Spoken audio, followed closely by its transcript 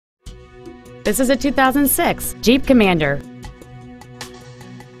This is a 2006 Jeep Commander.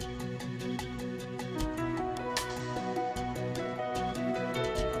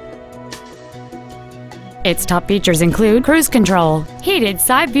 Its top features include cruise control, heated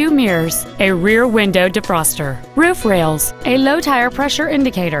side view mirrors, a rear window defroster, roof rails, a low tire pressure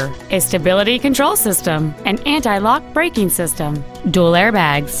indicator, a stability control system, an anti-lock braking system, dual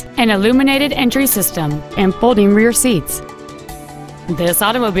airbags, an illuminated entry system, and folding rear seats. This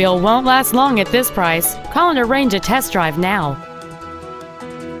automobile won't last long at this price. Call and arrange a test drive now.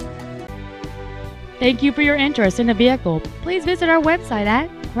 Thank you for your interest in the vehicle. Please visit our website at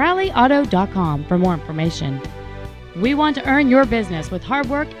CrowleyAuto.com for more information. We want to earn your business with hard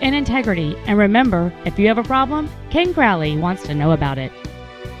work and integrity. And remember, if you have a problem, Ken Crowley wants to know about it.